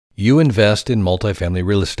You invest in multifamily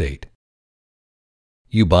real estate.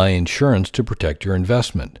 You buy insurance to protect your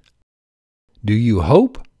investment. Do you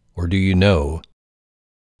hope or do you know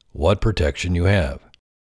what protection you have?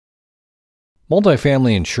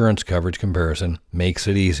 Multifamily insurance coverage comparison makes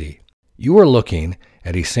it easy. You are looking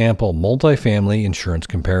at a sample multifamily insurance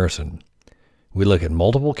comparison. We look at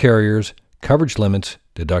multiple carriers, coverage limits,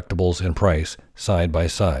 deductibles, and price side by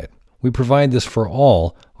side. We provide this for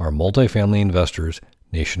all our multifamily investors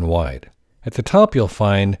nationwide. At the top, you'll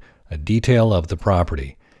find a detail of the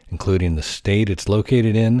property, including the state it's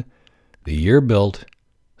located in, the year built,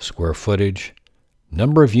 square footage,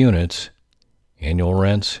 number of units, annual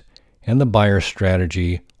rents, and the buyer's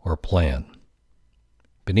strategy or plan.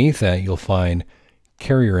 Beneath that, you'll find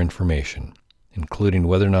carrier information, including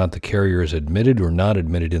whether or not the carrier is admitted or not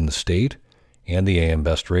admitted in the state, and the AM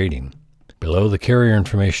Best rating. Below the carrier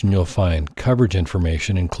information, you'll find coverage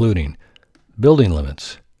information, including building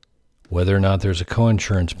limits, whether or not there's a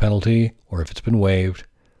coinsurance penalty or if it's been waived,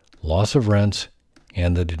 loss of rents,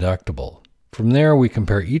 and the deductible. From there, we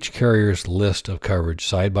compare each carrier's list of coverage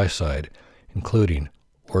side by side, including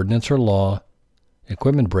ordinance or law,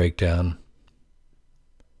 equipment breakdown,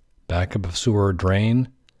 backup of sewer or drain,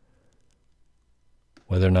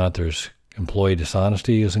 whether or not there's employee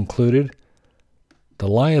dishonesty is included, the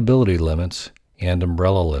liability limits, and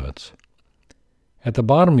umbrella limits. At the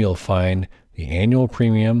bottom, you'll find the annual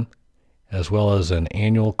premium as well as an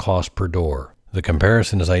annual cost per door. The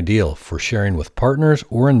comparison is ideal for sharing with partners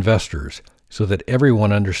or investors so that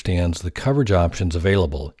everyone understands the coverage options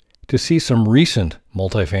available. To see some recent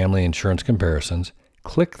multifamily insurance comparisons,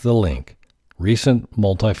 click the link, Recent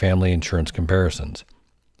Multifamily Insurance Comparisons.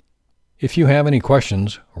 If you have any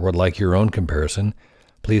questions or would like your own comparison,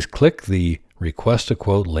 please click the Request a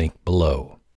Quote link below.